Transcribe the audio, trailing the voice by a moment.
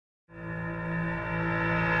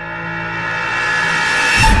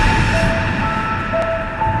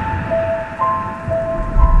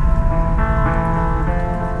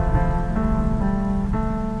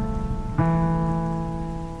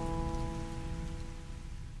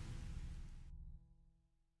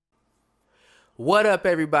What up,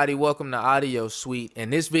 everybody? Welcome to AudioSuite,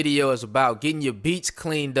 and this video is about getting your beats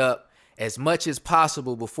cleaned up as much as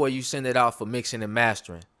possible before you send it out for mixing and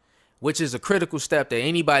mastering, which is a critical step that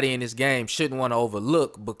anybody in this game shouldn't want to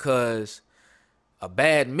overlook, because a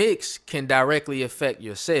bad mix can directly affect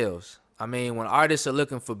your sales. I mean, when artists are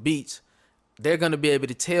looking for beats, they're going to be able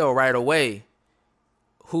to tell right away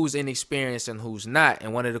who's inexperienced and who's not.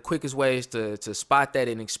 And one of the quickest ways to spot that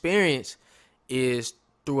inexperience is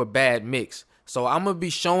through a bad mix. So I'm going to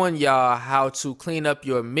be showing y'all how to clean up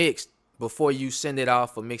your mix before you send it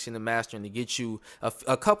off for mixing and mastering to get you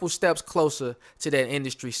a couple steps closer to that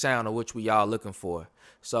industry sound of which we all looking for.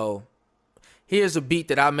 So here's a beat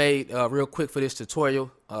that I made real quick for this tutorial.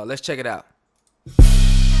 Let's check it out.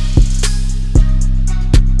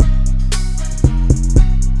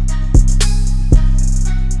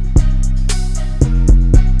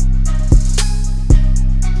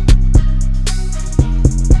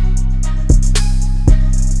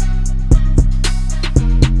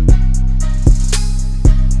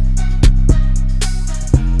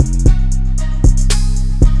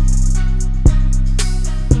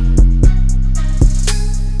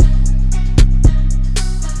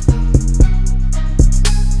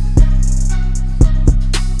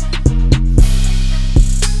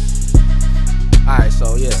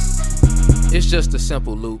 So yeah, it's just a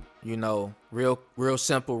simple loop, you know, real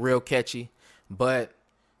simple, real catchy. But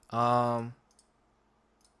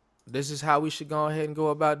this is how we should go ahead and go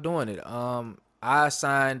about doing it. I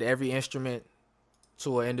assigned every instrument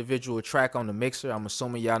to an individual track on the mixer. I'm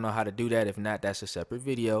assuming y'all know how to do that. If not, that's a separate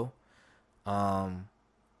video. But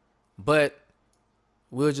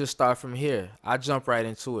we'll just start from here. I jump right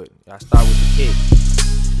into it. I start with the kick.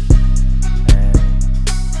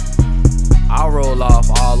 I'll roll off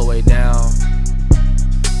all the way down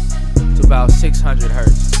to about 600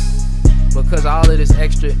 hertz, because all of this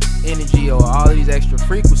extra energy or all of these extra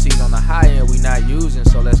frequencies on the high end we not using,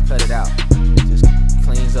 so let's cut it out. It just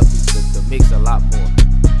cleans up the mix a lot more.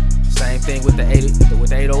 Same thing with the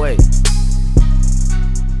 808.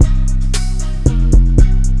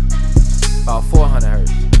 About 400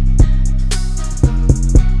 hertz.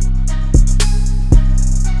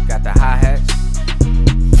 Got the hi-hats.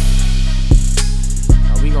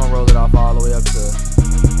 We gonna roll it off all the way up to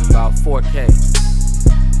about 4K.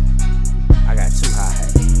 I got 2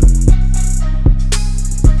 hi-hats.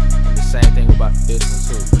 And the same thing about this one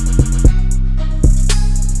too.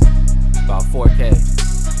 About 4K.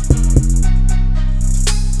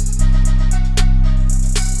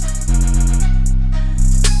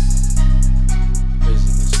 This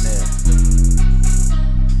is the snare.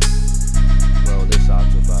 Roll this off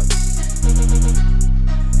to about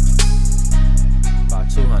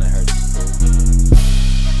 200 hertz is cool.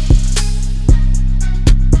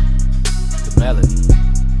 The melody.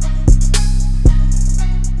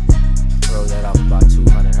 Throw that off about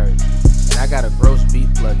 200 hertz. And I got a gross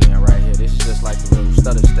beat plug-in right here. This is just like the little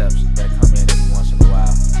stutter steps that come in every once in a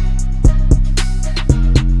while.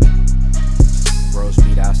 Gross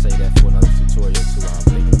beat, I'll say that for another tutorial too while I'm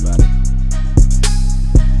thinking about it.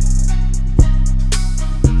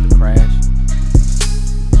 The crash.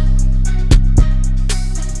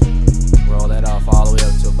 Roll that off all the way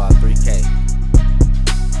up to about 3K.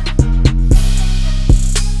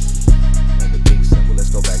 And the big symbol. Let's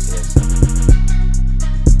go back to that symbol.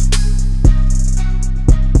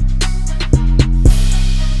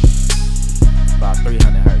 About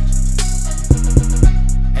 300 hertz.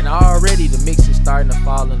 And already the mix is starting to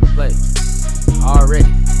fall into place. Already.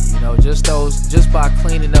 You know, just by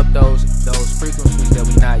cleaning up those frequencies that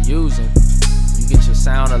we're not using, you get your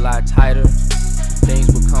sound a lot tighter. Things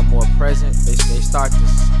become more present. They start to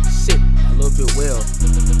sit a little bit well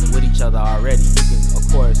with each other already. You can, of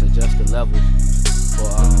course, adjust the levels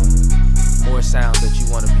for more sounds that you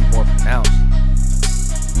want to be more pronounced.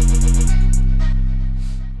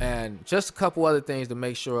 And just a couple other things to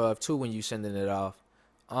make sure of too when you're sending it off.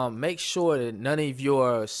 Make sure that none of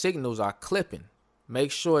your signals are clipping.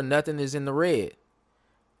 Make sure nothing is in the red.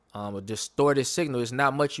 A distorted signal, there's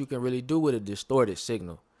not much you can really do with a distorted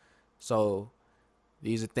signal. So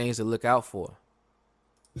these are things to look out for.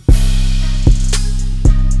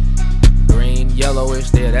 Green, yellowish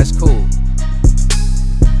there, that's cool.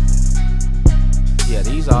 Yeah,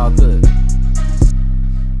 these are all good.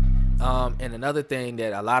 And another thing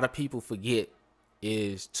that a lot of people forget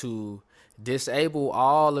is to disable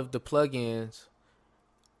all of the plugins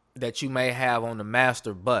that you may have on the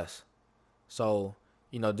master bus. So,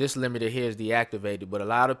 you know, this limiter here is deactivated, but a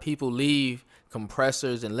lot of people leave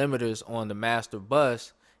compressors and limiters on the master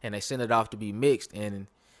bus and they send it off to be mixed, and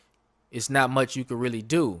it's not much you can really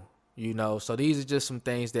do, you know. So these are just some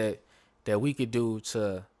things that that we could do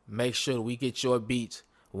to make sure we get your beats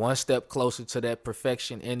one step closer to that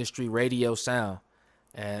perfection industry radio sound.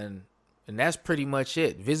 And that's pretty much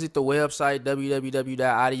it. Visit the website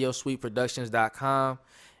www.AudioSuiteProductions.com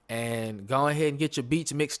and go ahead and get your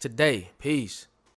beats mixed today. Peace.